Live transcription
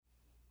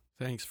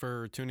Thanks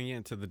for tuning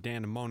in to the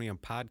Dandemonium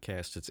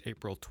Podcast. It's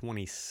April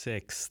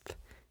 26th,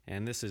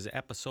 and this is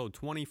episode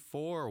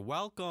 24.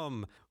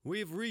 Welcome!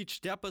 We've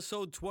reached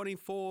episode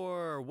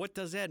 24. What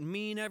does that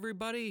mean,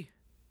 everybody?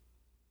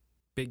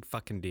 Big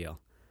fucking deal.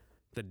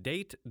 The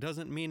date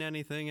doesn't mean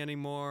anything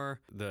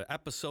anymore. The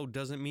episode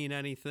doesn't mean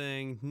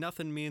anything.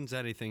 Nothing means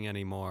anything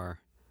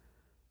anymore.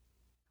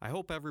 I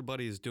hope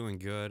everybody is doing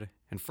good.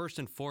 And first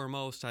and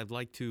foremost, I'd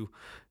like to,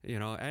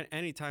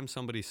 anytime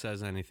somebody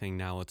says anything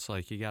now, it's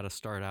like you got to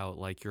start out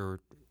like you're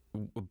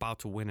about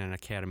to win an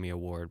Academy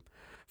Award.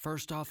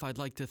 First off, I'd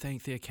like to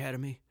thank the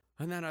Academy.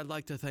 And then I'd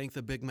like to thank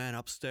the big man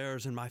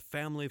upstairs and my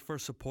family for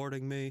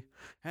supporting me.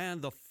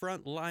 And the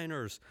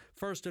frontliners.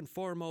 First and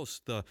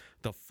foremost, the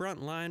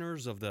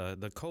frontliners of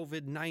the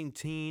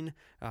COVID-19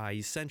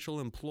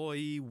 essential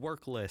employee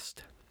work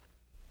list.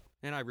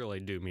 And I really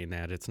do mean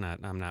that.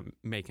 I'm not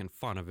making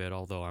fun of it,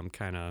 although I'm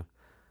kind of,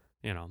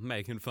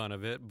 making fun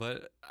of it.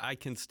 But I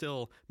can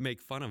still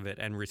make fun of it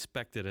and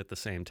respect it at the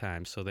same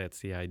time. So that's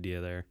the idea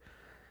there.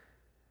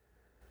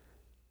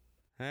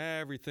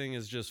 Everything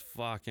is just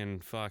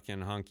fucking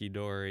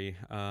hunky-dory.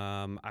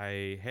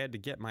 I had to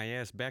get my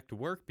ass back to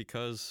work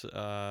because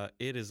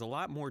it is a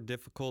lot more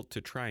difficult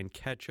to try and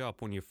catch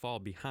up when you fall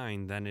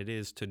behind than it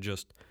is to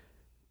just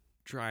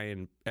try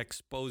and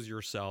expose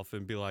yourself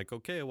and be like,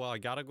 okay, well, I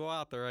got to go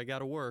out there. I got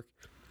to work.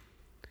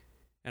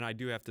 And I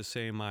do have to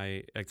say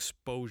my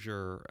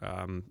exposure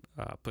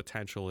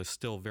potential is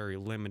still very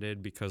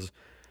limited because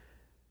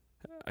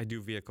I do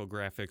vehicle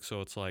graphics.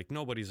 So it's like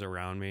nobody's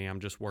around me.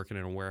 I'm just working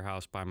in a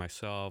warehouse by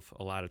myself.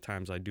 A lot of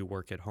times I do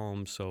work at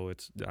home. So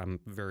I'm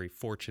very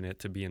fortunate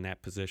to be in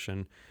that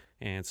position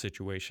and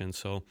situation.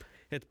 So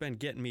it's been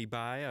getting me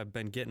by. I've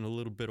been getting a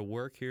little bit of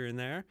work here and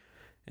there.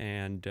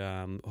 And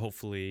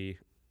hopefully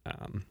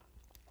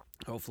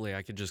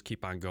I could just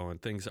keep on going.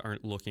 Things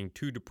aren't looking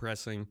too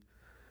depressing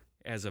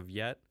as of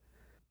yet.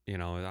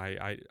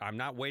 I'm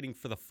not waiting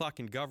for the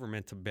fucking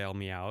government to bail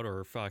me out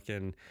or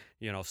fucking,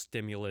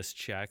 stimulus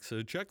checks.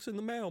 Checks in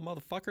the mail,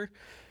 motherfucker.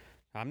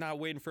 I'm not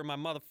waiting for my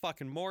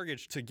motherfucking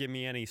mortgage to give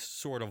me any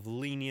sort of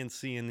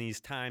leniency in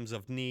these times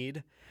of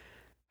need.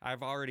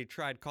 I've already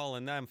tried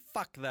calling them.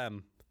 Fuck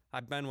them.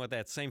 I've been with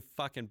that same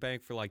fucking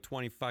bank for like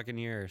 20 fucking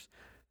years.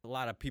 A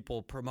lot of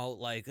people promote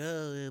like,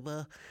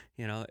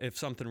 if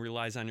something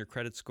relies on your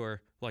credit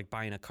score, like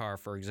buying a car,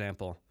 for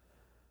example.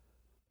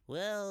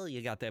 Well,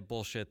 you got that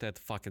bullshit that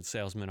the fucking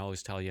salesmen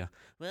always tell you.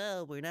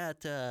 Well, we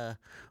factor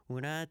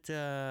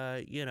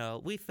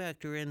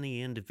in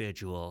the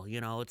individual.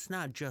 It's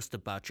not just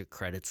about your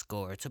credit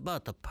score. It's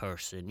about the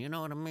person. You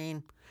know what I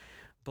mean?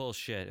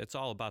 Bullshit. It's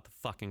all about the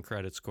fucking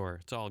credit score.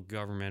 It's all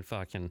government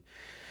fucking...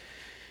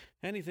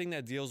 Anything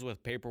that deals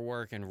with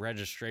paperwork and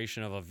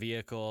registration of a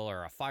vehicle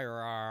or a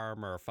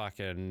firearm or a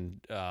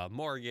fucking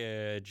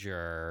mortgage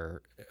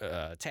or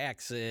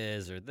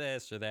taxes or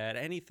this or that,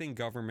 anything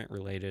government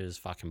related is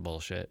fucking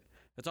bullshit.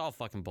 It's all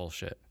fucking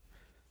bullshit.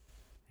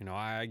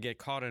 I get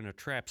caught in a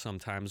trap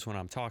sometimes when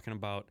I'm talking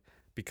about,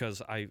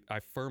 because I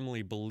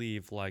firmly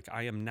believe like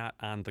I am not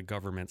on the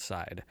government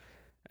side,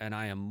 and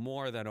I am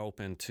more than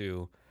open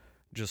to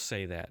just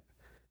say that.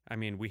 I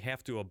mean, we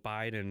have to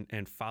abide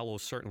and follow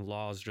certain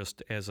laws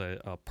just as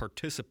a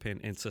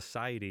participant in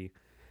society.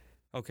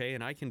 Okay,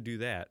 and I can do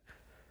that.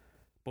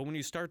 But when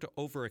you start to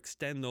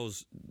overextend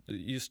those,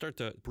 you start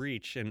to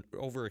breach and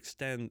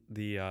overextend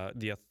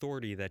the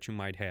authority that you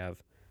might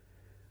have,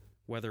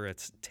 whether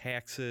it's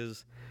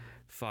taxes,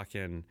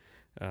 fucking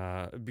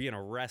being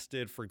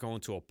arrested for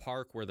going to a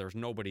park where there's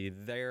nobody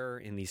there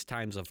in these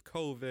times of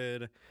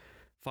COVID,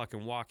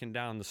 fucking walking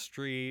down the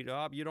street,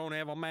 you don't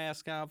have a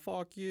mask on,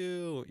 fuck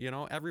you.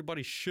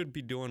 Everybody should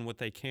be doing what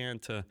they can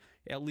to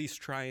at least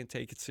try and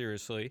take it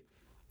seriously.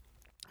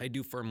 I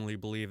do firmly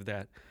believe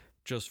that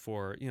just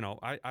for,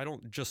 I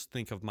don't just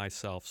think of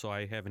myself, so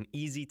I have an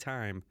easy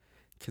time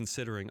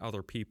considering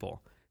other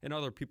people and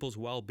other people's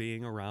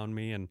well-being around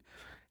me and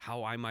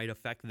how I might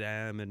affect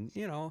them and,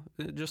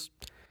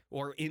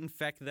 or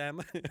infect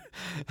them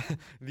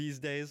these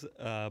days.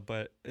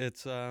 But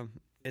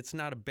it's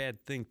not a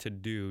bad thing to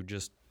do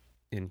just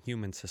in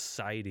human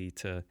society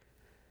to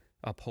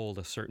uphold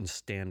a certain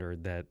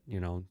standard that,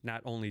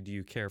 not only do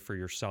you care for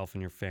yourself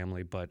and your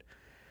family, but,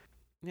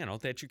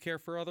 that you care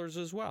for others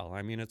as well.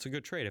 I mean, it's a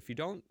good trait. If you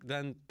don't,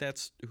 then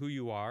that's who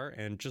you are,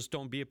 and just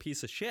don't be a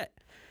piece of shit.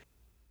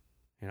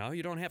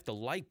 You don't have to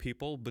like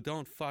people, but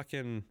don't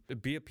fucking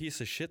be a piece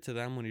of shit to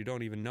them when you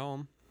don't even know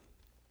them.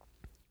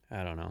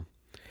 I don't know.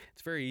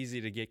 It's very easy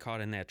to get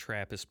caught in that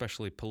trap,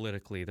 especially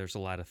politically. There's a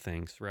lot of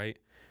things, right?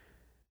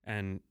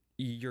 And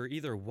you're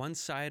either one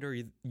side or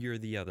you're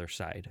the other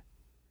side.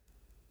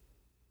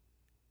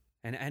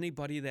 And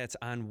anybody that's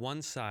on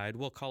one side,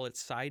 we'll call it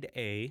side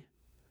A,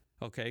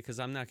 okay? Because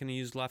I'm not going to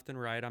use left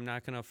and right. I'm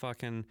not going to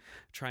fucking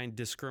try and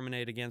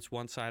discriminate against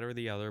one side or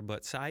the other.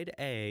 But side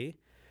A,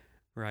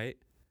 right,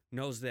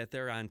 knows that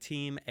they're on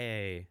team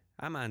A.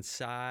 I'm on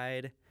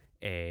side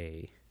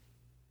A.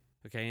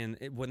 Okay, and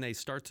when they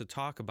start to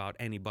talk about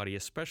anybody,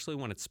 especially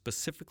when it's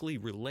specifically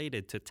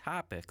related to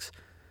topics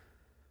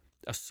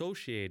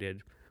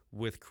associated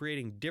with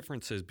creating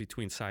differences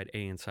between side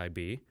A and side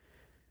B.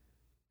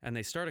 And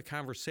they start a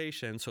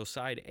conversation. So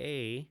side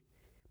A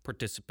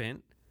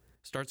participant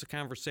starts a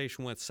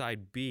conversation with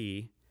side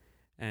B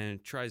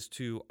and tries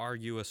to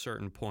argue a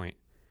certain point.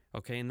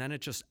 Okay, and then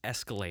it just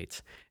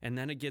escalates. And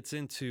then it gets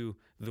into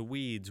the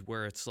weeds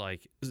where it's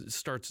like,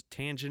 starts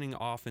tangenting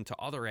off into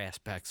other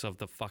aspects of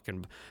the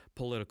fucking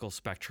political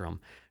spectrum.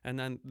 And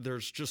then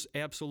there's just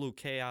absolute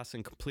chaos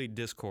and complete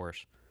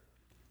discourse.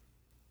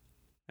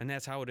 And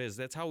that's how it is.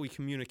 That's how we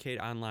communicate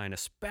online,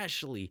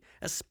 especially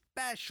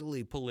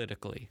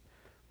politically.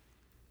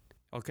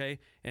 Okay?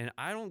 And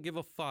I don't give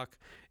a fuck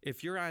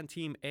if you're on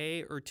team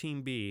A or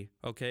team B,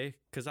 okay?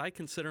 Because I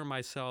consider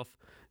myself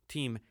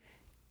team,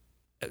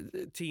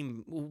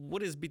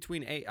 what is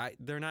between A?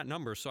 They're not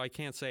numbers, so I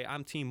can't say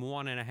I'm team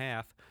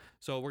 1.5.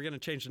 So we're going to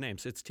change the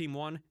names. It's team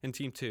 1 and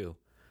team 2,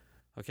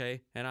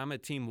 okay? And I'm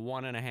at team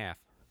 1.5.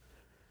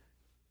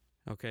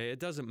 Okay?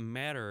 It doesn't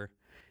matter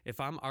if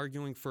I'm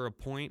arguing for a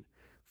point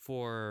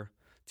for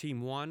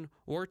team 1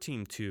 or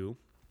team 2,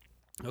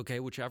 okay?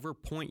 Whichever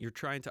point you're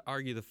trying to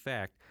argue the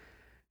fact,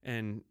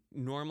 and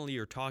normally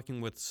you're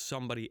talking with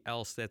somebody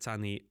else that's on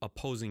the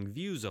opposing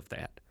views of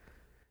that.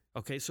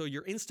 Okay, so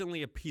you're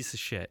instantly a piece of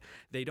shit.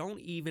 They don't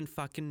even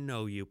fucking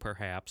know you,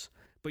 perhaps,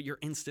 but you're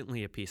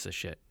instantly a piece of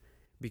shit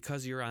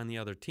because you're on the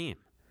other team.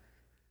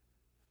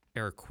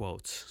 Air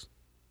quotes.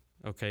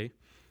 Okay?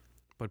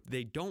 But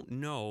they don't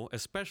know,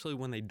 especially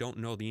when they don't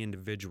know the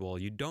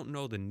individual. You don't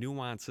know the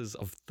nuances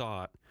of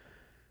thought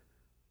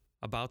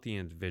about the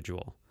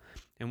individual.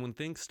 And when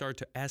things start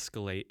to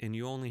escalate and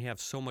you only have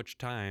so much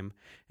time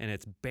and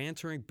it's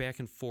bantering back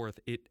and forth,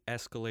 it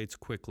escalates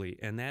quickly.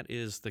 And that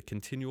is the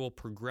continual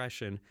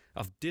progression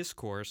of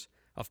discourse,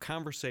 of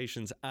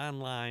conversations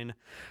online,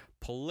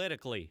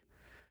 politically.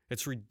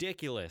 It's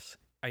ridiculous.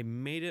 I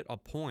made it a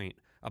point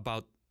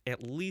about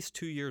at least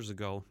 2 years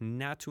ago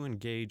not to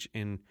engage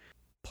in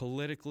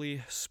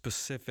politically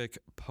specific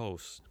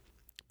posts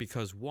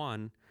because,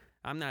 one,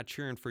 I'm not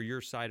cheering for your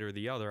side or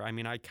the other. I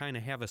mean, I kind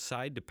of have a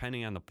side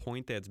depending on the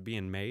point that's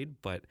being made,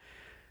 but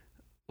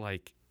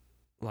like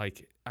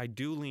I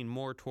do lean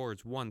more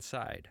towards one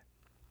side,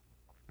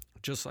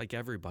 just like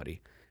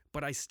everybody.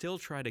 But I still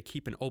try to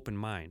keep an open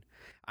mind.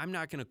 I'm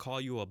not going to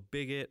call you a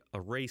bigot, a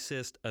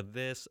racist, a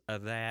this, a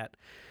that,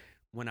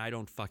 when I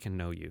don't fucking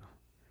know you,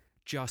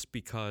 just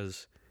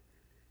because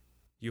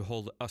you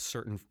hold a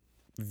certain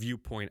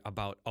viewpoint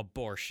about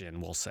abortion,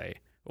 we'll say,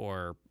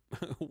 or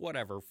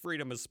whatever,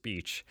 freedom of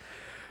speech,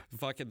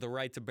 fucking the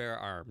right to bear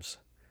arms,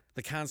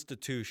 the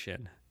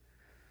Constitution.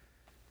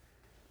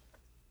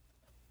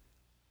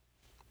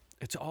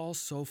 It's all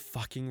so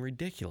fucking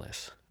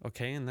ridiculous,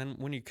 okay? And then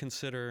when you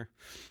consider,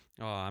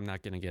 I'm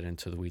not going to get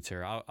into the weeds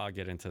here. I'll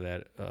get into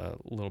that a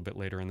little bit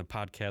later in the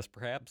podcast,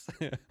 perhaps.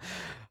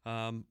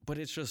 But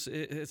it's just,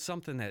 it's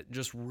something that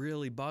just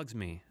really bugs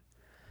me.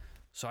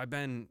 So I've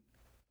been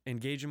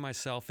engaging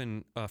myself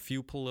in a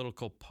few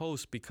political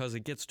posts because it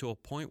gets to a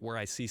point where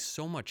I see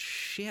so much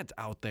shit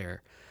out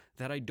there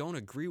that I don't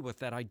agree with,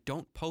 that I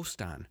don't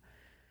post on.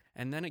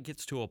 And then it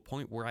gets to a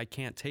point where I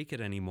can't take it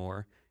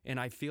anymore and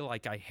I feel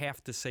like I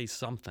have to say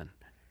something.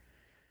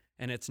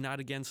 And it's not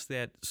against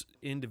that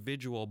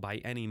individual by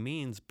any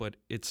means, but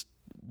it's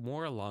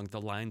more along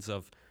the lines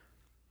of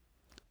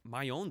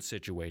my own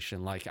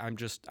situation. Like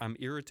I'm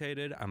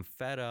irritated, I'm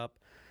fed up,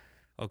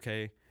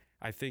 okay?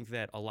 I think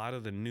that a lot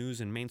of the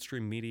news and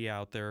mainstream media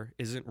out there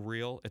isn't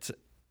real.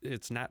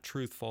 It's not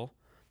truthful.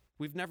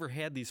 We've never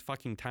had these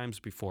fucking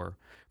times before.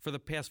 For the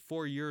past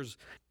 4 years,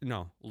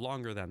 no,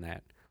 longer than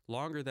that.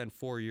 Longer than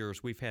 4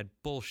 years, we've had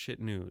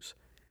bullshit news.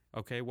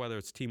 Okay, whether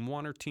it's team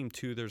 1 or team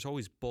 2, there's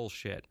always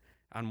bullshit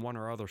on one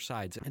or other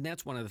sides. And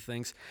that's one of the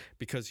things,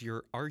 because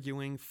you're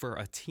arguing for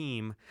a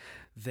team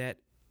that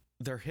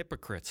they're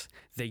hypocrites.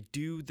 They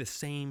do the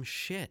same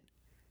shit.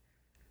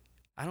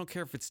 I don't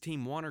care if it's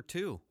team 1 or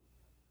 2.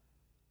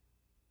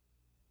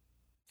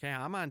 Okay,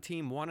 I'm on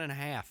team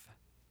 1.5.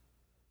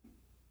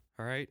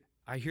 All right?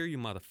 I hear you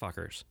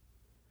motherfuckers.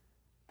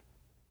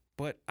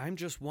 But I'm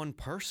just one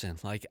person.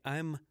 Like,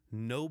 I'm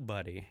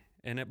nobody.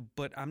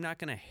 But I'm not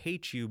going to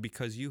hate you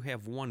because you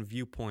have one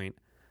viewpoint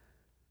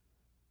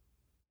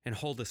and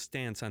hold a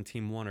stance on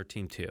team 1 or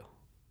team 2.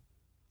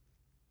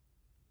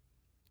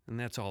 And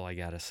that's all I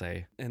got to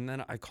say. And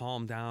then I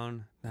calm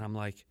down and I'm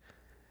like,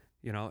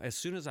 you know, as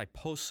soon as I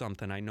post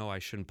something, I know I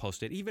shouldn't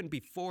post it. Even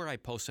before I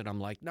post it, I'm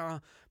like, nah,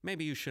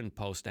 maybe you shouldn't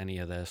post any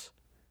of this.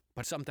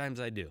 But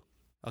sometimes I do,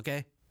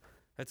 okay?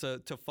 It's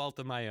a fault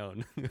of my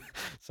own.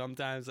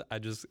 Sometimes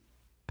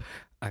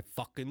I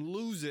fucking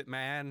lose it,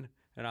 man.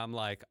 And I'm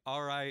like,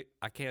 all right,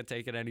 I can't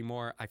take it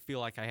anymore. I feel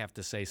like I have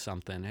to say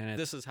something. And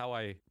this is how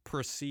I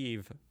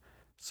perceive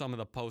some of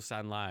the posts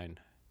online.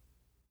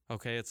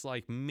 Okay, it's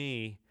like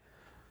me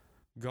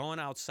going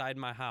outside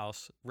my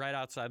house, right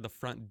outside the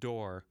front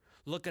door,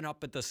 looking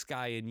up at the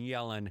sky and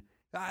yelling,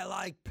 I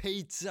like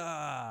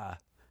pizza.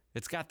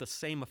 It's got the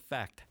same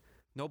effect.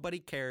 Nobody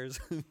cares.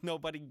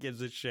 Nobody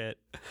gives a shit.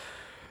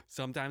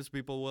 Sometimes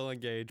people will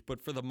engage,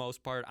 but for the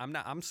most part,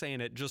 I'm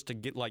saying it just to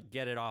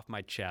get it off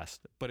my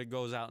chest, but it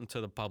goes out into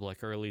the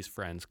public, or at least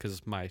friends,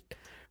 because my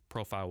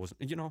profile was,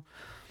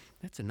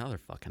 that's another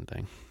fucking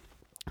thing.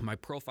 My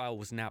profile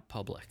was not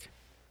public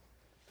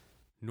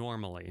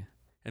normally.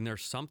 And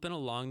there's something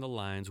along the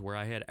lines where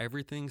I had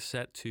everything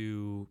set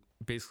to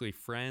basically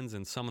friends,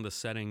 and some of the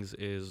settings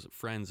is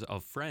friends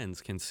of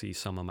friends can see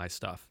some of my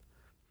stuff.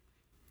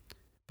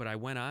 But I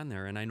went on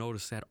there and I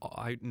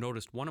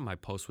noticed one of my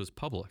posts was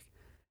public.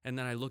 And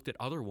then I looked at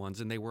other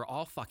ones and they were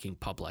all fucking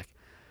public.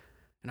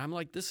 And I'm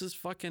like, this is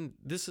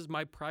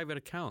my private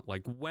account.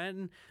 Like,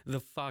 when the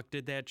fuck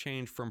did that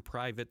change from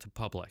private to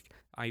public?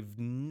 I've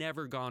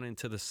never gone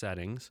into the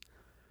settings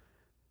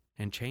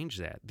and changed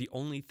that. The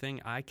only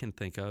thing I can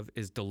think of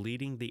is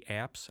deleting the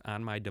apps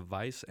on my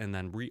device and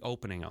then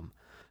reopening them.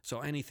 So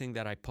anything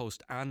that I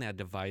post on that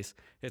device,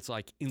 it's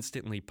like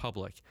instantly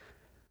public.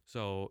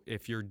 So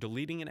if you're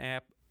deleting an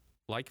app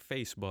like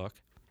Facebook,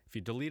 if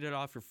you delete it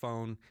off your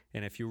phone,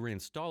 and if you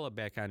reinstall it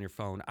back on your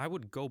phone, I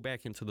would go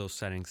back into those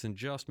settings and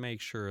just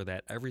make sure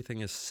that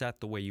everything is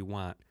set the way you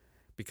want,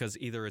 because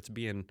either it's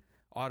being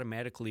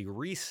automatically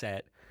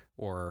reset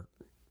or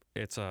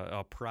it's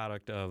a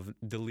product of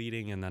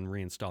deleting and then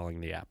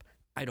reinstalling the app.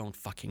 I don't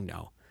fucking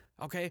know.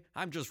 Okay?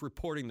 I'm just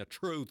reporting the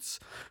truths,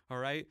 all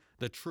right?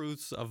 The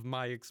truths of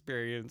my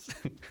experience.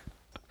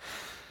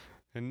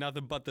 And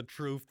nothing but the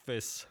truth,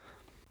 this.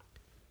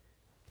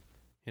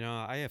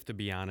 I have to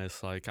be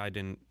honest, like, I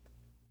didn't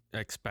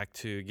expect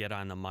to get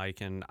on the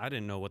mic, and I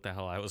didn't know what the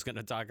hell I was going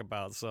to talk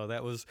about. So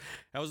that was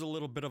a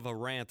little bit of a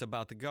rant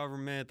about the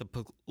government,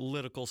 the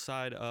political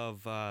side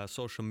of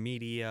social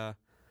media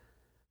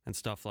and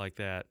stuff like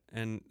that.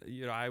 And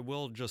I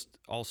will just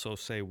also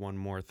say one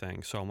more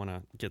thing. So I want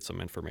to get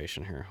some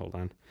information here. Hold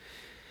on.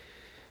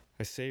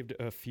 I saved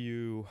a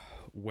few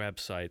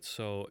websites.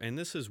 So, and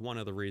this is one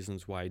of the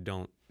reasons why I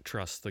don't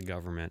trust the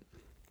government.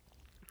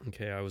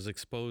 Okay, I was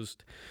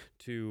exposed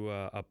to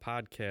a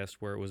podcast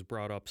where it was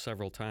brought up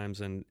several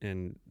times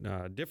in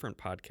different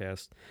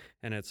podcasts,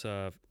 and it's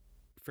a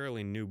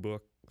fairly new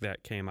book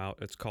that came out.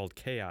 It's called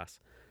Chaos: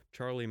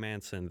 Charlie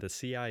Manson, the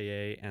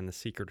CIA, and the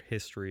Secret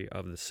History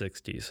of the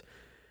 60s.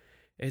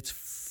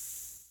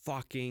 It's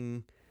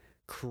fucking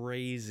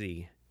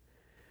crazy.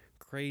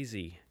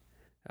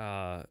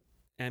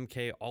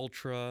 MK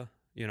Ultra,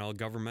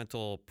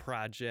 governmental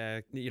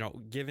project,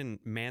 giving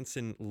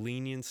Manson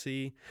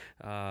leniency,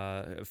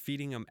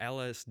 feeding him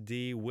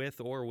LSD with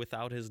or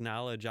without his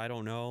knowledge, I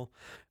don't know.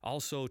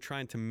 Also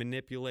trying to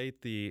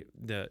manipulate the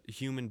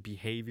human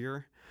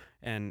behavior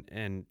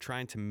and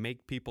trying to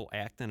make people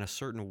act in a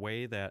certain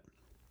way that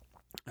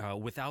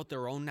without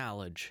their own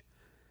knowledge.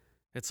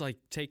 It's like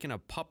taking a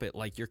puppet,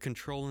 like you're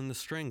controlling the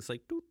strings,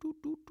 like doo, doo,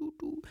 doo, doo,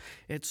 doo.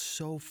 It's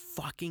so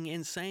fucking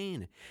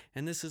insane.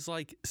 And this is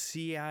like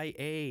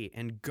CIA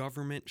and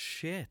government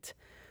shit.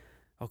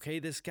 Okay,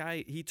 this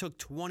guy, he took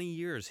 20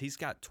 years. He's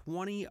got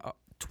 20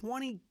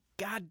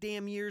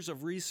 goddamn years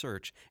of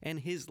research and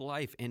his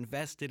life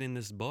invested in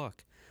this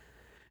book.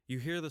 You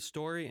hear the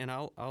story, and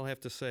I'll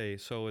have to say,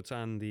 so it's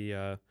on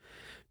the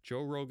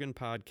Joe Rogan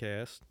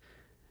podcast.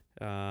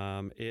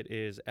 It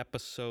is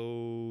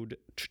episode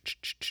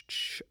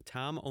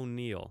Tom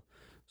O'Neill.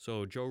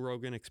 So Joe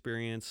Rogan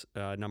Experience,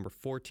 number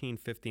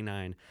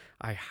 1459.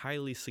 I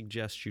highly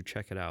suggest you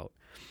check it out.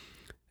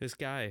 This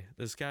guy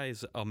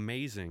is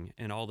amazing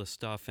in all the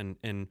stuff,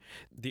 and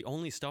the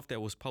only stuff that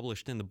was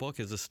published in the book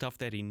is the stuff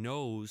that he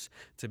knows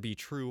to be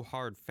true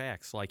hard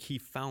facts. Like, he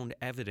found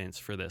evidence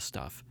for this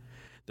stuff.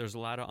 There's a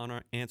lot of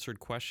unanswered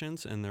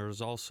questions, and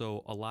there's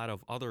also a lot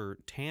of other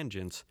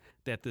tangents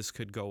that this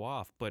could go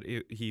off. But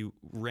he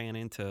ran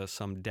into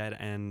some dead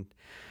end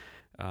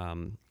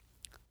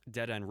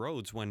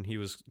roads when he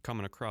was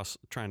coming across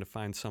trying to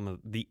find some of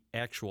the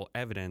actual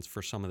evidence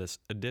for some of this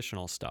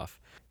additional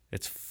stuff.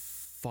 It's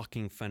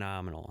fucking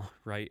phenomenal,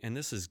 right? And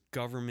this is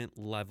government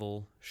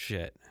level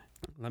shit.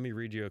 Let me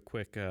read you a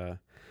quick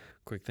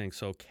thing.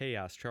 So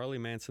Chaos: Charlie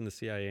Manson, the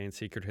CIA, and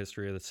Secret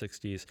History of the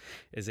 60s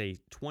is a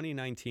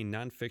 2019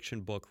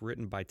 nonfiction book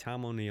written by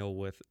Tom O'Neill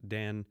with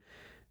Dan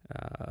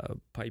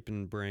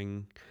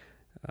Piepenbring.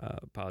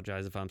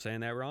 Apologize if I'm saying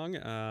that wrong.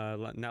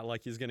 Not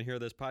like he's going to hear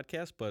this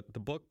podcast, but the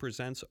book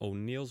presents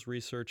O'Neill's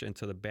research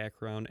into the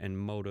background and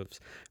motives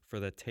for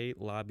the Tate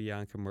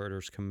LaBianca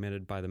murders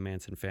committed by the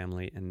Manson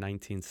family in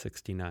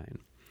 1969.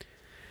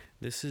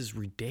 This is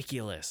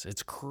ridiculous.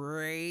 It's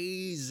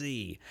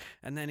crazy.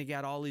 And then you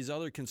got all these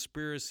other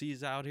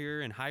conspiracies out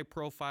here and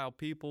high-profile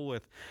people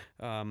with,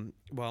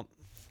 well,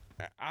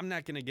 I'm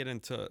not going to get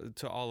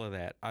into all of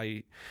that.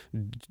 I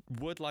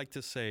would like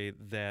to say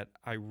that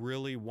I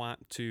really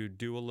want to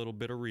do a little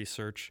bit of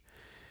research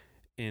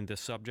in the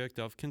subject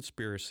of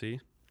conspiracy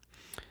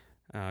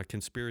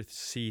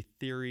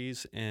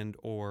theories and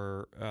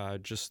or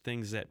just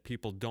things that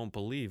people don't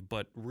believe,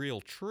 but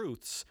real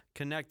truths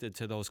connected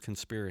to those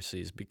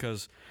conspiracies,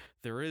 because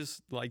there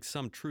is like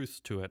some truth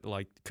to it.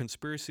 Like,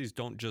 conspiracies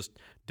don't just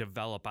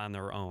develop on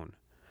their own.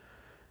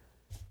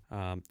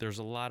 There's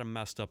a lot of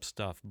messed up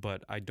stuff,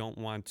 but I don't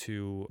want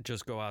to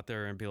just go out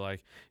there and be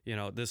like,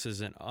 this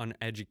is an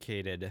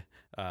uneducated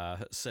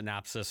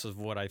synopsis of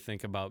what I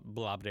think about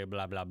blah, blah,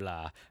 blah, blah,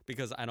 blah,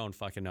 because I don't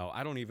fucking know.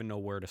 I don't even know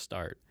where to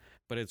start,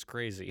 but it's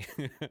crazy.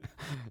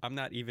 I'm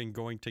not even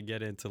going to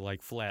get into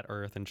like flat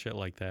earth and shit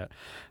like that,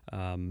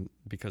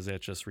 because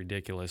that's just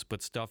ridiculous.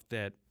 But stuff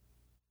that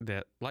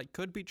like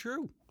could be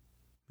true.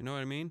 You know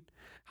what I mean?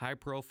 High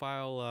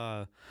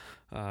profile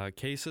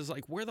cases,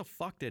 like where the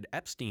fuck did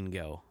Epstein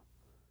go?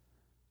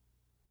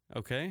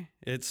 Okay,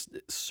 it's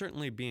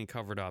certainly being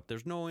covered up.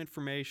 There's no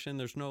information.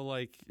 There's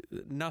no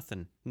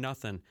nothing.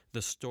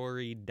 The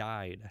story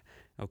died.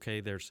 Okay,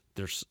 there's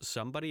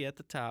somebody at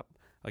the top,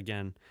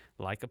 again,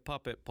 like a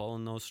puppet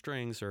pulling those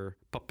strings, or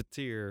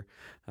puppeteer,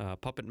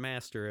 puppet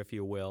master, if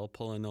you will,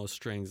 pulling those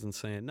strings and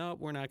saying, no,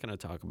 we're not going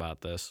to talk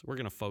about this. We're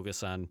going to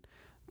focus on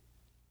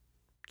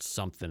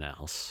something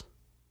else.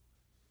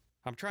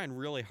 I'm trying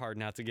really hard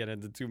not to get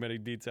into too many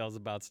details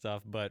about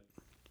stuff, but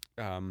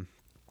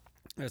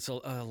it's a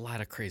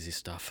lot of crazy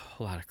stuff.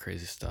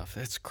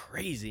 It's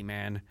crazy,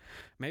 man.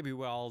 Maybe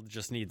we all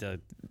just need to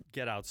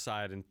get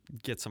outside and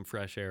get some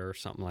fresh air or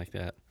something like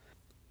that.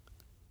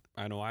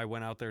 I know I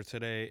went out there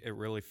today. It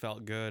really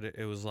felt good.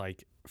 It was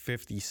like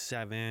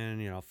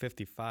 57,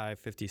 55,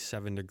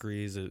 57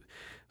 degrees. It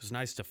was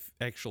nice to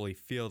actually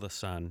feel the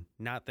sun.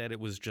 Not that it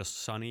was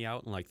just sunny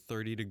out and like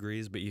 30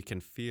 degrees, but you can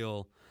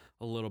feel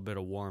a little bit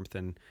of warmth,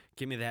 and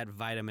give me that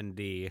vitamin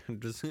D.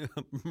 Just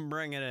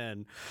bring it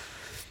in.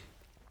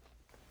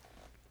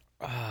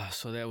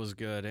 So that was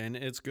good, and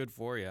it's good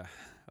for you.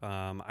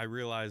 I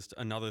realized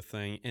another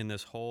thing in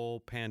this whole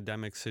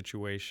pandemic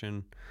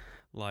situation,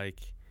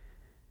 like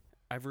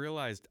I've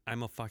realized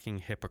I'm a fucking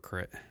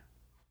hypocrite.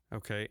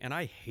 Okay, and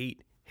I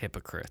hate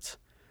hypocrites.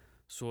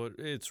 So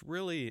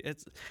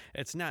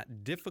it's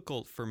not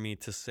difficult for me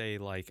to say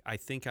like I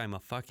think I'm a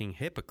fucking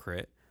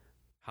hypocrite.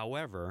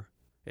 However,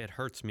 it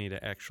hurts me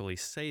to actually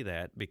say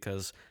that,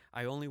 because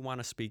I only want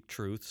to speak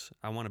truths.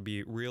 I want to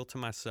be real to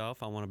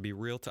myself. I want to be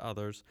real to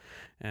others.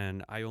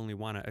 And I only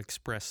want to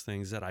express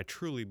things that I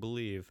truly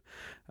believe,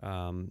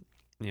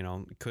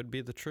 could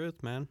be the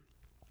truth, man.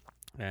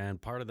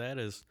 And part of that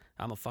is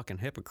I'm a fucking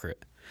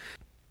hypocrite.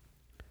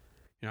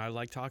 I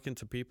like talking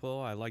to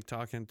people. I like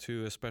talking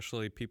to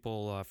especially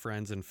people,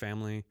 friends and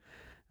family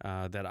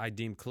that I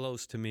deem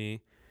close to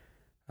me.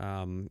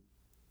 And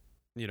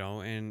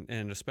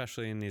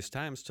especially in these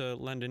times, to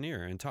lend an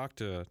ear and talk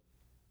to,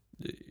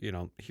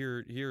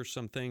 hear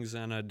some things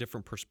on a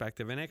different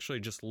perspective, and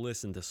actually just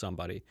listen to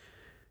somebody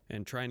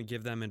and trying to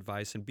give them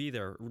advice and be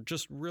there,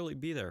 just really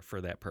be there for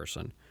that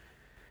person.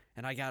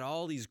 And I got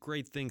all these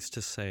great things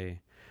to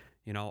say,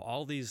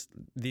 all these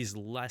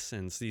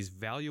lessons, these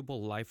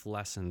valuable life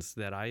lessons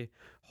that I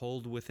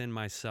hold within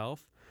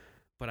myself,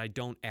 but I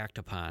don't act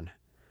upon.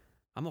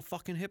 I'm a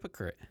fucking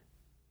hypocrite.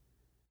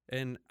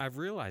 And I've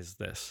realized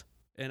this.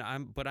 And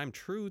I'm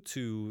true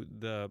to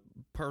the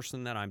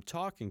person that I'm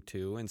talking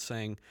to and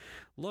saying,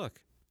 look,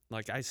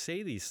 like I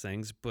say these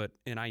things,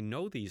 and I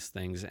know these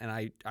things, and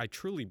I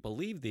truly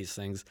believe these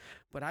things,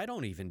 but I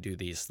don't even do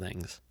these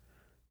things,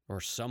 or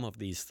some of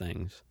these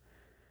things.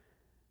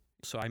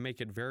 So I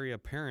make it very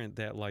apparent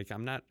that like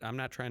I'm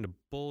not trying to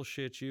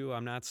bullshit you.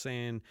 I'm not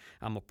saying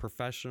I'm a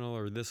professional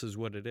or this is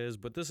what it is,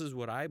 but this is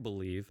what I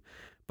believe.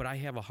 But I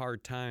have a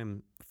hard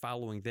time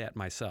following that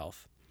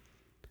myself.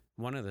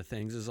 One of the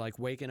things is like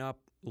waking up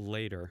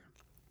later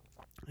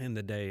in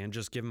the day and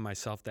just giving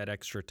myself that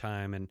extra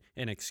time and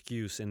an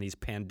excuse in these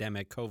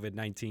pandemic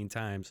COVID-19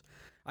 times.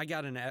 I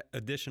got an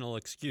additional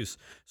excuse.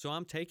 So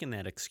I'm taking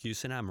that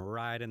excuse and I'm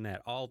riding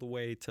that all the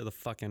way to the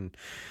fucking,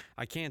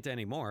 I can't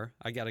anymore.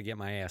 I got to get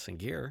my ass in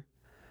gear.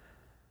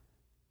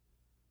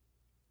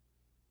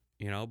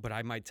 But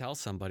I might tell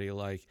somebody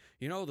like,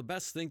 the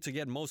best thing to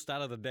get most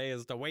out of the day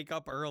is to wake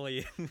up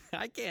early.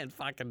 I can't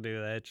fucking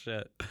do that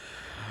shit.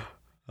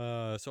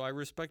 So I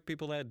respect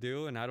people that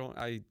do, and I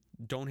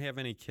don't have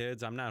any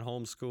kids. I'm not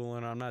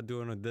homeschooling. I'm not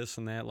doing this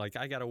and that. Like,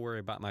 I got to worry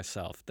about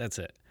myself. That's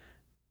it.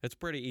 It's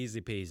pretty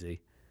easy peasy,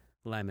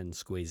 lemon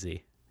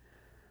squeezy.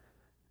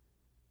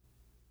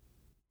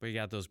 But you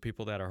got those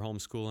people that are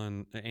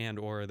homeschooling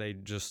or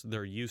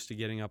they're used to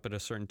getting up at a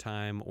certain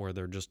time, or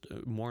they're just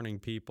morning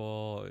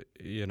people.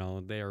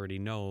 They already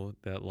know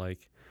that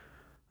like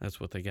that's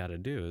what they got to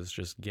do is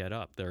just get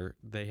up.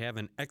 They have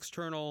an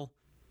external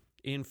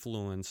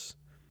influence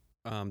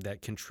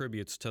that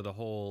contributes to the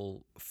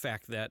whole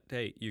fact that,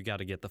 hey, you got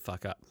to get the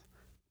fuck up.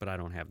 But I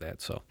don't have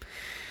that, so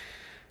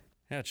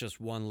that's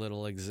just one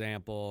little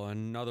example.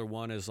 Another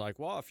one is like,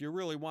 well, if you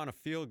really want to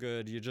feel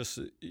good, you just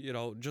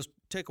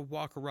take a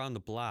walk around the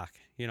block.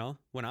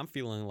 When I'm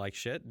feeling like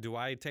shit, do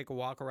I take a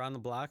walk around the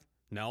block?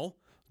 No.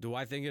 Do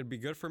I think it'd be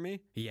good for me?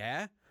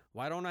 Yeah.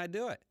 Why don't I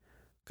do it?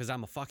 Because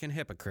I'm a fucking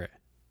hypocrite.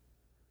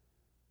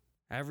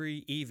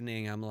 Every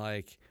evening, I'm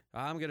like,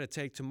 I'm going to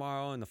take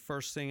tomorrow, and the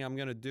first thing I'm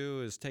going to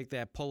do is take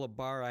that pull-up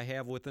bar I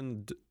have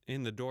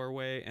in the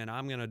doorway, and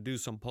I'm going to do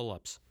some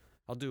pull-ups.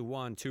 I'll do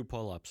 1-2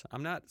 pull-ups.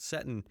 I'm not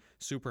setting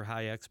super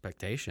high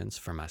expectations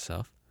for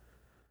myself.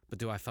 But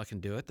do I fucking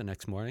do it the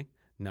next morning?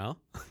 No?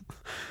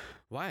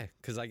 Why?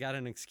 Because I got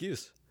an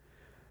excuse.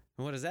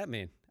 And what does that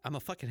mean? I'm a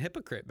fucking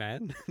hypocrite,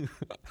 man.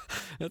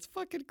 That's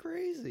fucking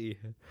crazy.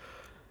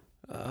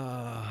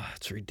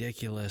 It's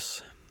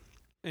ridiculous.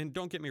 And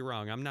don't get me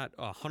wrong, I'm not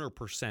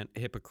 100%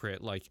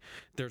 hypocrite. Like,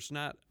 there's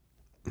not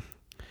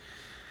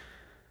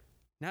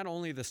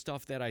only the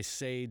stuff that I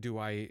say do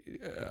I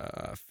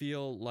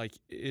feel like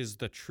is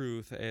the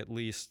truth, at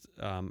least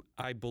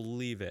I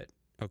believe it.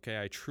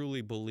 Okay, I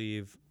truly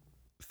believe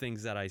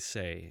things that I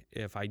say.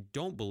 If I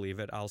don't believe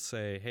it, I'll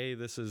say, hey,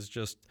 this is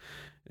just,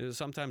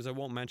 sometimes I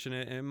won't mention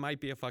it. It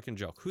might be a fucking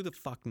joke. Who the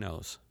fuck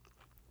knows?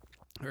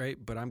 Right?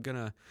 But I'm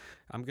gonna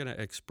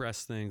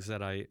express things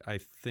that I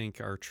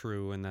think are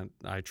true and that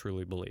I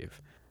truly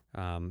believe.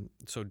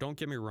 So don't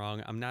get me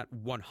wrong. I'm not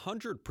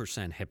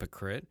 100%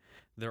 hypocrite.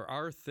 There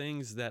are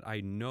things that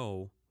I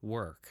know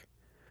work,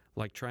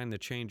 like trying to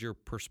change your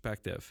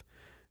perspective,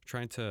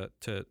 trying to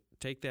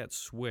take that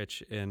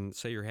switch and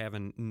say you're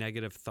having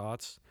negative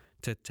thoughts,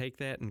 to take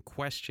that and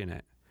question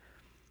it.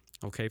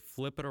 Okay,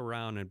 flip it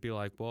around and be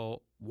like,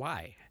 well,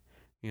 why?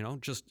 You know,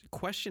 just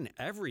question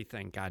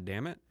everything, God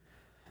damn it.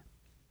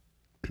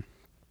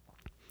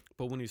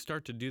 But when you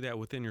start to do that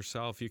within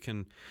yourself, you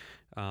can,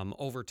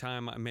 over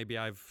time, maybe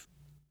I've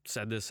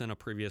said this in a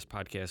previous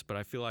podcast, but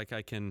I feel like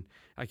I can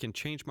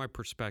change my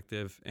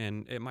perspective,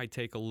 and it might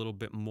take a little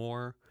bit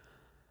more,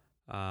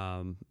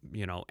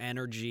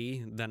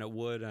 energy than it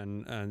would,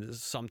 and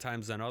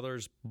sometimes than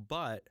others,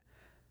 but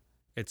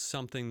it's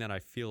something that I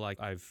feel like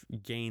I've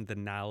gained the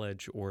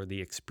knowledge or the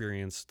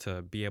experience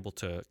to be able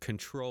to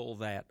control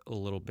that a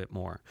little bit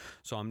more.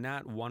 So I'm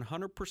not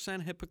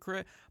 100%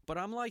 hypocrite, but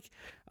I'm like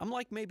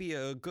maybe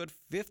a good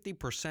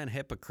 50%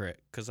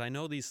 hypocrite, because I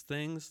know these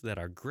things that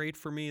are great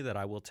for me that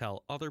I will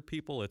tell other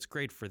people it's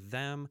great for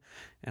them,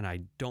 and I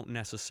don't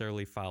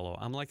necessarily follow.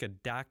 I'm like a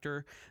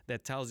doctor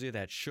that tells you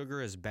that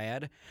sugar is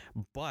bad,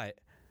 but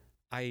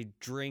I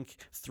drink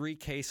 3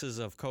 cases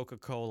of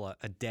Coca-Cola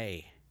a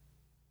day.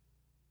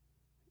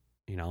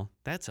 You know,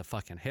 that's a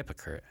fucking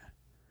hypocrite.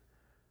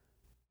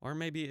 Or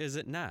maybe is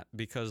it not?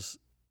 Because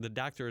the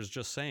doctor is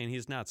just saying,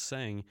 he's not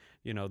saying,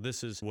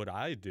 this is what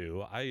I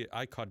do.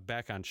 I cut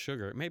back on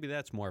sugar. Maybe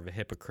that's more of a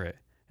hypocrite.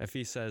 If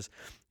he says,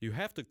 you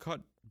have to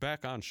cut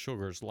back on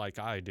sugars like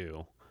I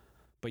do,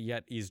 but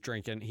yet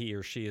he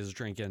or she is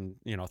drinking,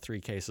 3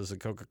 cases of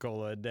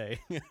Coca-Cola a day.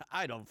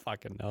 I don't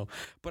fucking know.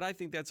 But I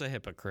think that's a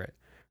hypocrite,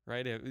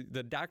 right? If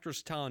the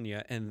doctor's telling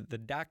you, and the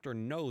doctor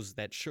knows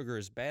that sugar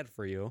is bad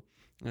for you,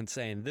 and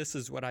saying, this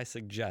is what I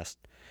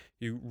suggest.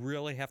 You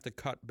really have to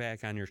cut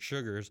back on your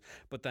sugars,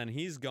 but then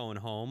he's going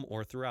home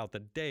or throughout the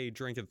day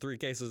drinking 3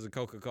 cases of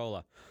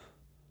Coca-Cola.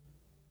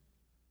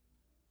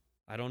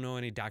 I don't know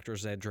any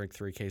doctors that drink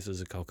 3 cases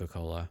of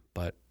Coca-Cola,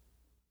 but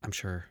I'm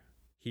sure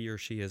he or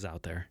she is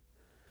out there.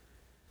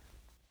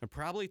 They're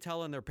probably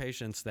telling their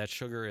patients that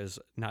sugar is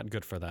not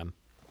good for them.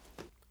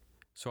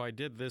 So I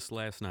did this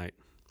last night.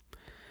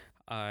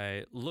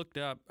 I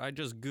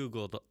just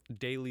Googled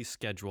daily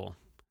schedule.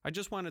 I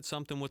just wanted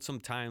something with some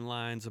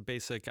timelines, a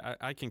basic,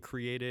 I can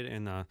create it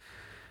in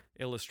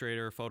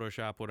Illustrator,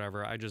 Photoshop,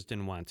 whatever. I just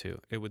didn't want to.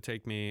 It would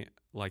take me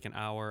like an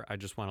hour. I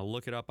just want to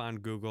look it up on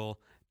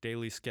Google,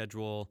 daily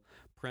schedule,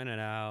 print it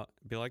out,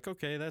 be like,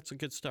 okay, that's a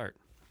good start.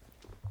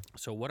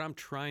 So what I'm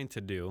trying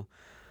to do,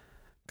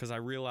 because I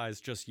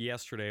realized just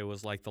yesterday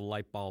was like the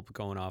light bulb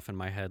going off in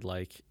my head,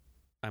 like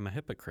I'm a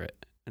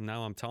hypocrite. And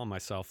now I'm telling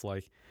myself,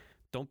 like,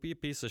 don't be a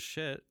piece of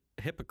shit,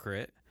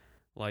 hypocrite.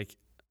 Like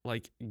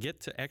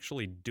get to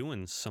actually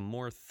doing some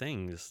more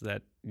things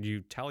that you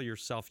tell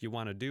yourself you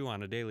want to do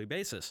on a daily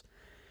basis.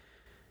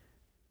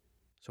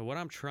 So what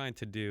I'm trying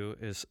to do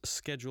is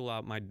schedule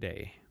out my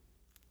day.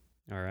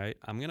 All right.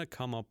 I'm going to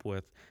come up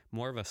with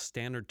more of a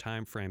standard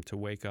time frame to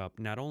wake up,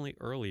 not only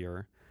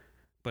earlier,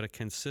 but a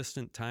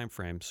consistent time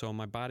frame. So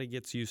my body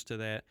gets used to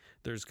that.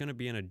 There's going to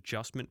be an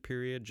adjustment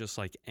period, just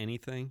like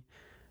anything.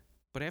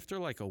 But after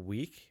like a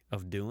week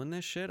of doing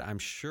this shit, I'm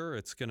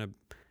sure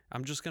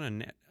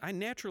I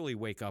naturally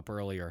wake up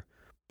earlier,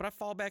 but I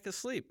fall back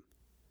asleep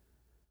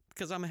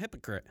because I'm a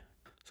hypocrite.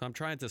 So I'm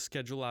trying to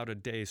schedule out a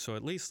day, so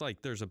at least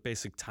like there's a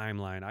basic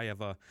timeline. I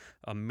have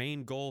a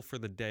main goal for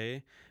the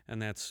day,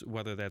 and that's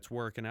whether that's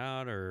working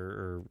out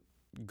or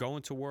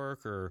going to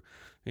work or,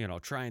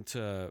 trying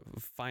to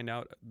find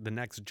out the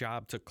next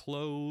job to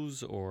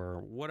close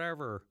or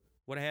whatever,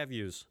 what have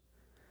yous.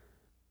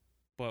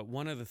 But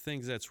one of the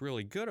things that's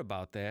really good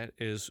about that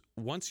is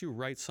once you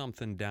write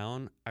something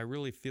down, I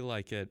really feel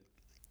like it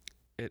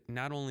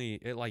not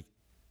only,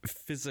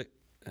 if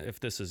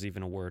this is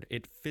even a word,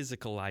 it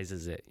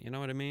physicalizes it. You know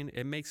what I mean?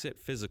 It makes it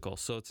physical.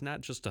 So it's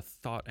not just a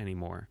thought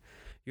anymore.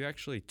 You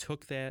actually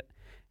took that,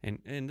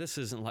 and this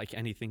isn't like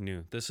anything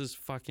new. This is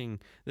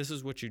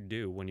what you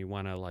do when you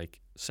want to like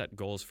set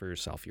goals for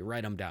yourself. You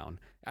write them down.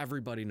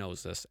 Everybody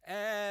knows this.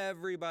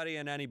 Everybody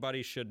and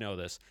anybody should know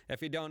this.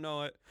 If you don't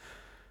know it,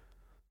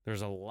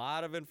 there's a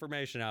lot of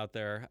information out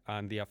there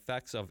on the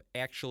effects of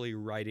actually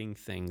writing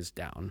things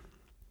down.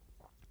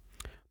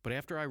 But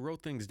after I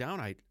wrote things down,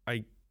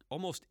 I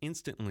almost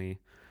instantly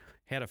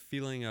had a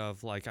feeling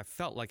of like, I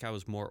felt like I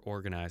was more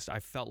organized. I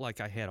felt like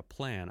I had a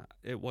plan.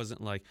 It wasn't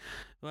like,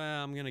 well,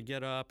 I'm going to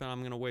get up and I'm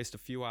going to waste a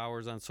few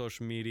hours on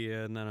social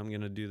media and then I'm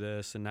going to do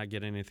this and not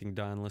get anything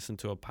done, listen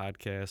to a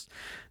podcast,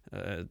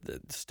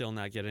 still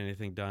not get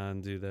anything done,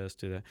 do this,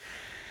 do that.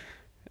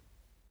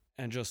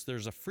 And just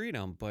there's a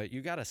freedom, but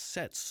you got to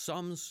set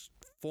some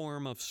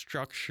form of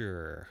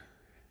structure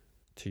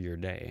to your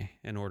day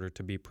in order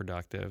to be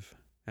productive.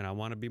 And I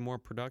want to be more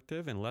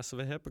productive and less of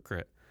a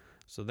hypocrite.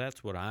 So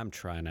that's what I'm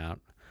trying out.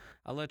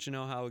 I'll let you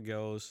know how it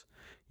goes.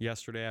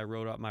 Yesterday, I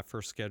wrote up my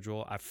first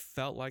schedule. I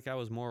felt like I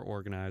was more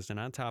organized and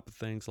on top of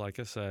things, like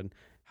I said.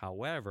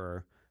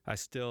 However, I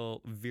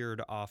still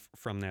veered off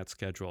from that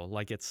schedule.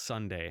 Like it's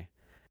Sunday.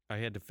 I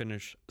had to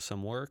finish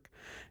some work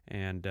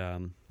and,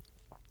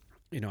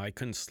 I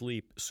couldn't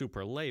sleep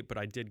super late, but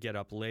I did get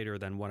up later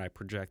than what I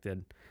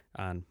projected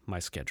on my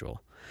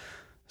schedule.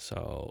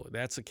 So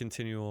that's a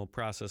continual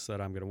process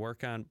that I'm going to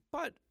work on.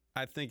 But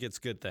I think it's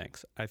good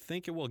things. I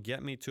think it will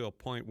get me to a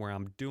point where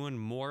I'm doing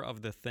more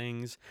of the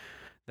things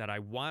that I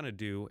want to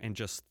do and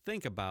just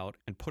think about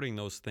and putting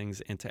those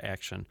things into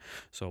action.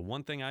 So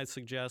one thing I'd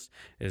suggest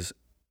is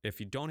if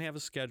you don't have a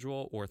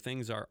schedule or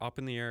things are up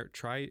in the air,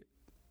 try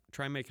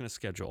making a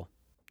schedule.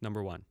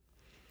 Number one.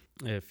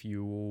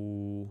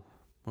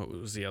 What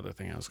was the other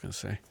thing I was going to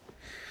say?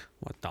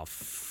 What the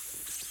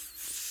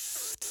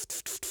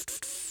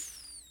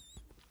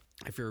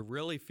If you're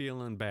really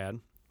feeling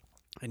bad,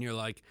 and you're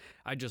like,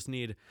 I just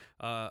need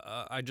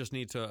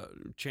to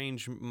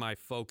change my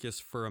focus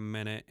for a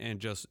minute and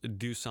just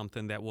do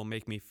something that will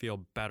make me feel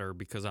better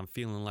because I'm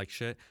feeling like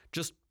shit.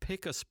 Just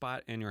pick a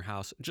spot in your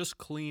house. Just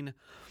clean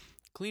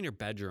your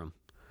bedroom,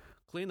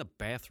 clean the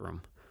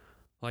bathroom.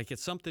 Like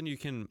it's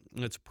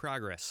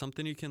progress,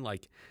 something you can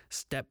like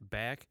step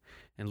back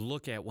and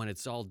look at when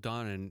it's all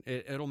done,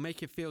 and it'll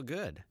make you feel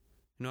good.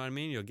 You know what I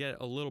mean? You'll get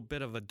a little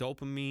bit of a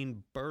dopamine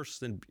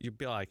burst and you'll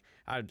be like,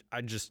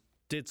 I just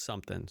did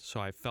something. So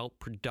I felt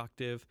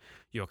productive.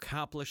 You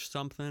accomplished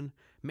something.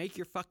 Make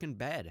your fucking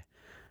bed.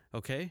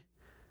 Okay?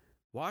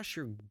 Wash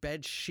your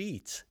bed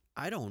sheets.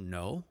 I don't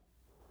know.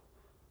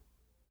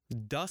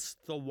 Dust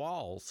the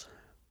walls.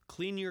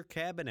 Clean your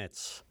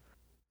cabinets.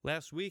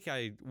 Last week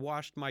I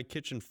washed my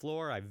kitchen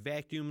floor. I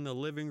vacuumed the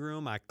living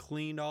room. I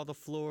cleaned all the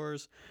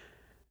floors.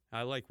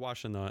 I like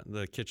washing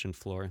the kitchen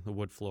floor, the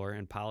wood floor,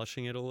 and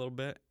polishing it a little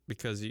bit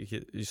because you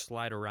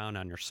slide around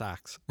on your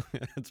socks.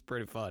 It's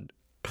pretty fun.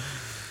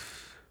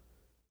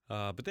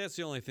 But that's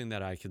the only thing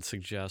that I could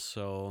suggest.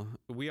 So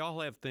we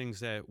all have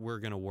things that we're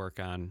going to work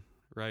on,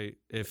 right?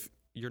 If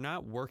you're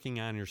not working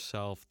on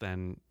yourself,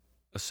 then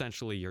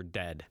essentially you're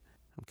dead,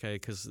 okay?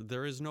 Because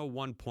there is no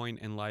one point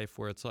in life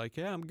where it's like,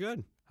 yeah, I'm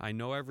good. I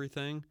know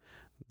everything.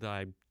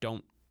 I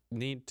don't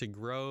need to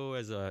grow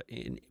as a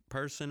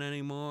person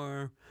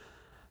anymore.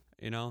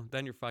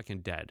 Then you're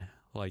fucking dead.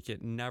 Like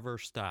it never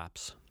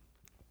stops.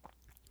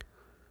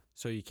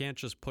 So you can't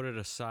just put it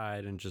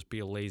aside and just be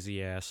a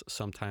lazy ass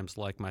sometimes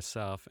like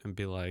myself and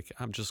be like,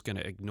 I'm just going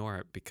to ignore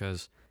it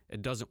because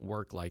it doesn't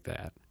work like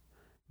that.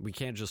 We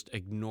can't just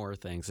ignore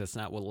things. That's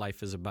not what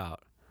life is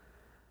about.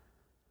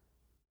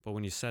 But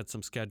when you set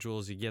some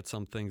schedules, you get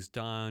some things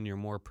done, you're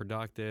more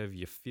productive,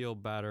 you feel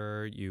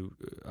better, you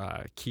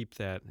keep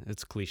that,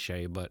 it's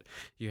cliche, but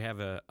you have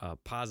a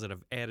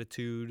positive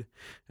attitude,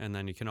 and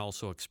then you can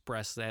also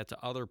express that to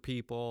other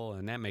people,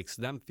 and that makes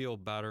them feel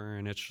better,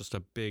 and it's just a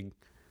big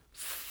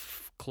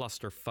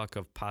clusterfuck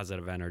of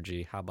positive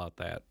energy. How about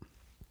that?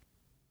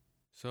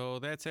 So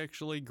that's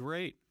actually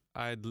great.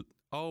 I'd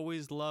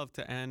always love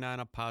to end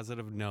on a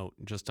positive note,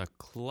 just a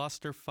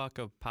clusterfuck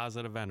of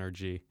positive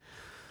energy.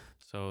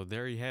 So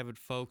there you have it,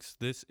 folks.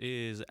 This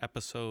is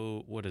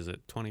episode,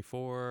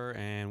 24,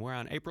 and we're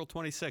on April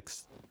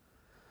 26th.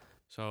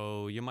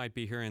 So you might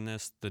be hearing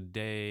this the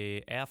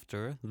day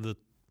after,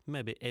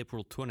 maybe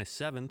April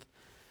 27th.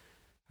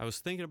 I was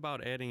thinking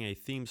about adding a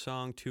theme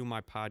song to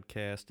my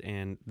podcast,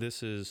 and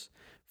this is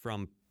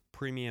from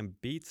Premium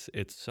Beats.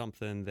 It's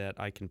something that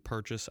I can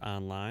purchase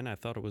online. I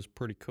thought it was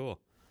pretty cool.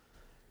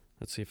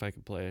 Let's see if I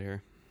can play it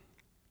here.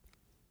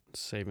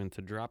 Save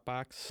into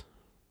Dropbox.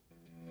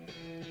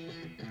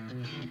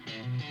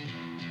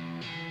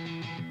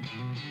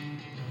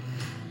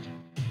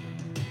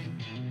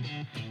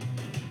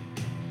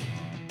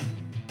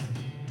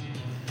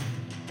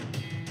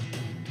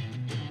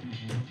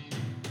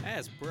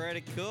 That's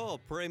pretty cool,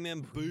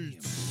 Premium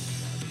Beats.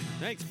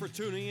 Thanks for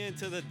tuning in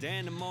to the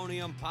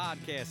Dandemonium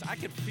Podcast. I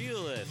could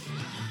feel this.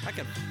 I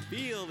could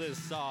feel this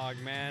song,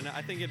 man.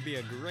 I think it'd be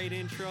a great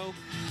intro.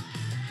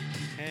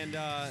 And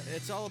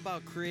it's all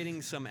about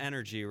creating some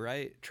energy,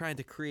 right? Trying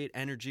to create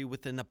energy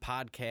within the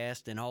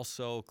podcast and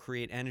also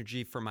create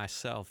energy for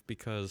myself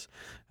because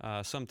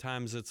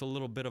sometimes it's a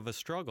little bit of a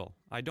struggle.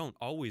 I don't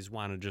always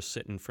want to just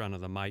sit in front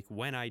of the mic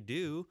when I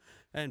do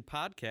and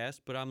podcast,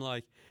 but I'm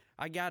like,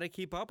 I got to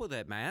keep up with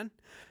it, man.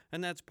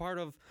 And that's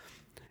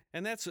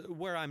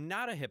where I'm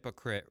not a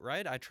hypocrite,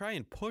 right? I try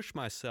and push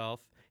myself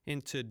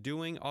into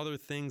doing other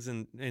things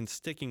and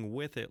sticking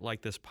with it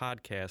like this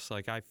podcast.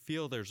 Like I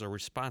feel there's a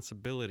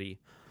responsibility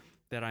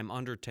that I'm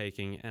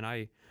undertaking, and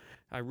I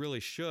I really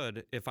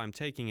should, if I'm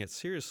taking it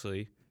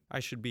seriously, I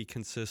should be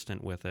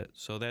consistent with it.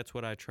 So that's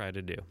what I try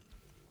to do.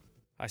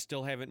 I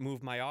still haven't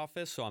moved my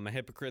office, so I'm a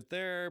hypocrite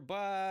there,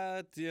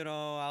 but,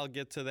 I'll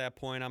get to that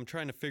point. I'm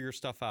trying to figure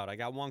stuff out. I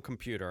got one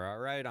computer, all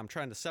right? I'm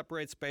trying to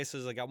separate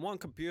spaces. I got one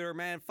computer,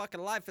 man.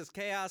 Fucking life is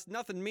chaos.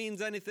 Nothing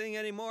means anything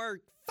anymore.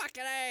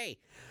 Fucking A!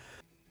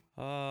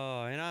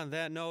 And on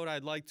that note,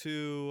 I'd like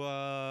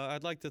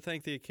to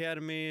thank the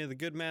Academy, the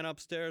good man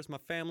upstairs, my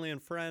family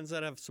and friends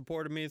that have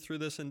supported me through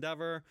this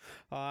endeavor.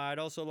 I'd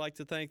also like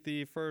to thank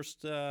the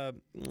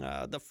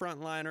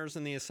frontliners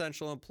and the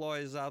essential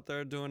employees out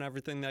there doing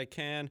everything they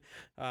can,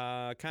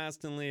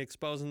 constantly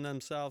exposing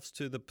themselves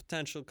to the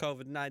potential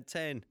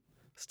COVID-19.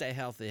 Stay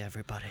healthy,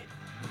 everybody.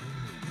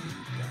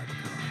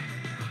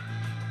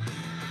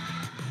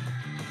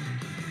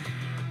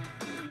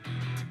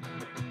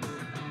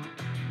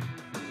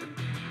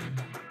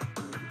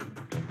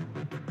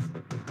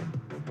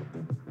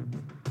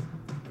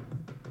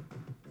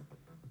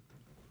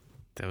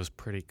 That was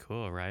pretty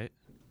cool, right?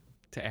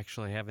 To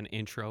actually have an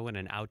intro and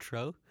an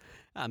outro.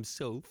 I'm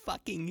so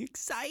fucking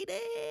excited.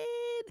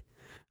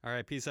 All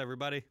right, peace,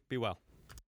 everybody. Be well.